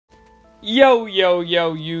Yo,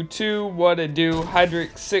 you two, what a do?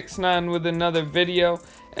 Hydric69 with another video,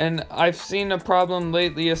 and I've seen a problem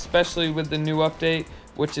lately, especially with the new update,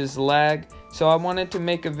 which is lag. So I wanted to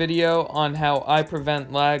make a video on how I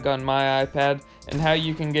prevent lag on my iPad and how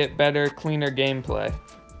you can get better, cleaner gameplay.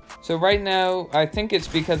 So right now, I think it's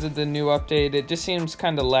because of the new update. It just seems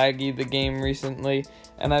kind of laggy, the game recently,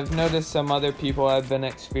 and I've noticed some other people have been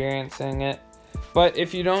experiencing it. But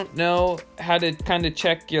if you don't know how to kind of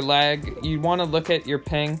check your lag, you want to look at your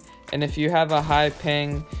ping, and if you have a high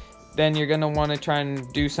ping, then you're going to want to try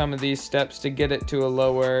and do some of these steps to get it to a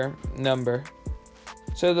lower number.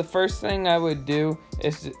 So the first thing I would do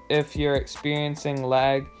is, if you're experiencing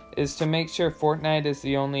lag, is to make sure Fortnite is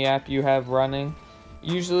the only app you have running.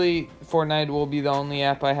 Usually Fortnite will be the only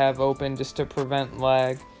app I have open just to prevent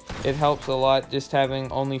lag. It helps a lot just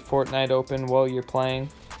having only Fortnite open while you're playing,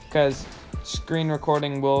 because screen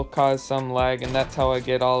recording will cause some lag, and that's how I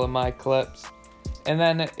get all of my clips. And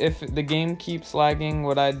then if the game keeps lagging,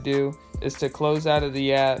 what I'd do is to close out of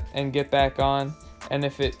the app and get back on, and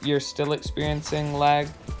if you're still experiencing lag,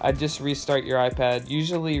 I'd just restart your iPad.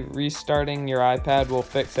 Usually restarting your iPad will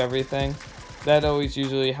fix everything. That always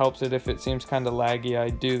usually helps it if it seems kind of laggy. I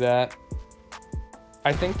do that.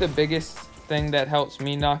 I think the biggest thing that helps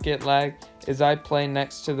me not get lag is I play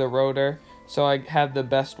next to the router, so I have the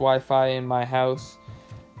best Wi-Fi in my house.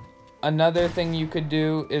 Another thing you could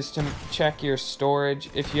do is to check your storage.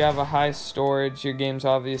 If you have a high storage, your game's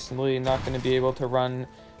obviously not going to be able to run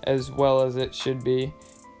as well as it should be.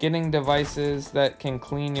 Getting devices that can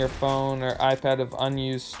clean your phone or iPad of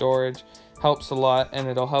unused storage helps a lot, and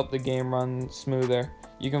it'll help the game run smoother.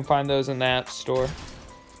 You can find those in the App Store.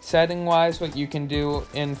 Setting wise, what you can do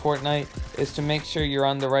in Fortnite is to make sure you're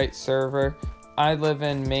on the right server. I live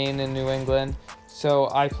in Maine in New England, so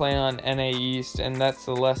I play on NA East, and that's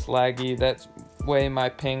the less laggy. That's way my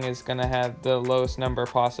ping is going to have the lowest number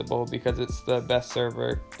possible because it's the best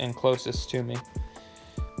server and closest to me.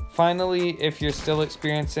 Finally, if you're still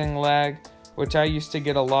experiencing lag, which I used to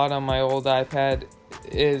get a lot on my old iPad,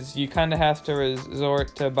 is you kind of have to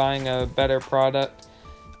resort to buying a better product.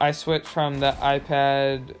 I switched from the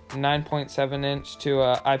iPad 9.7 inch to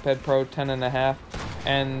a iPad Pro 10.5,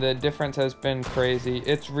 and the difference has been crazy.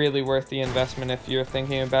 It's really worth the investment. If you're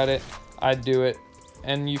thinking about it, I'd do it.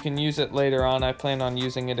 And you can use it later on. I plan on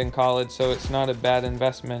using it in college, so it's not a bad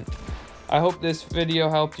investment. I hope this video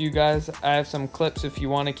helped you guys. I have some clips if you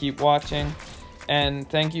want to keep watching. And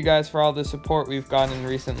thank you guys for all the support we've gotten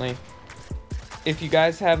recently. If you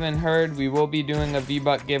guys haven't heard, we will be doing a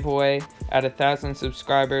V-Buck giveaway at 1,000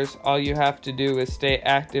 subscribers. All you have to do is stay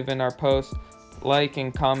active in our posts, like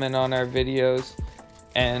and comment on our videos,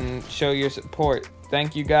 and show your support.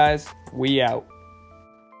 Thank you guys. We out.